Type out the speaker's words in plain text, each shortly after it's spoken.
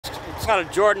out of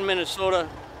Jordan, Minnesota.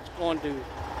 It's going to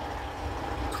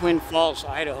Twin Falls,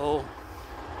 Idaho.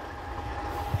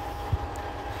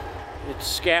 It's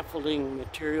scaffolding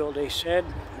material, they said.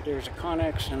 There's a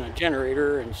connex and a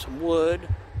generator and some wood.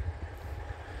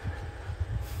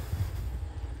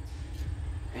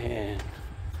 And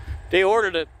they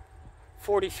ordered a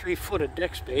 43 foot of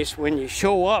deck space. When you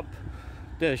show up,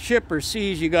 the shipper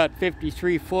sees you got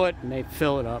 53 foot and they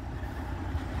fill it up.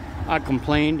 I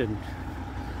complained and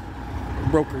the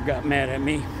broker got mad at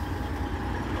me.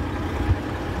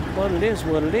 But it is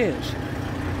what it is.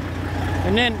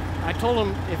 And then I told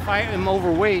him if I am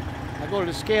overweight, I go to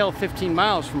the scale 15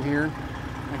 miles from here.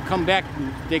 I come back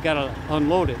and they gotta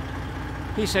unload it.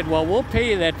 He said, well, we'll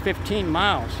pay you that 15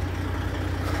 miles.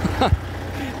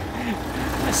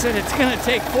 I said, it's gonna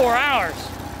take 4 hours.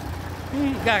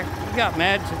 He got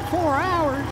mad, said, 4 hours?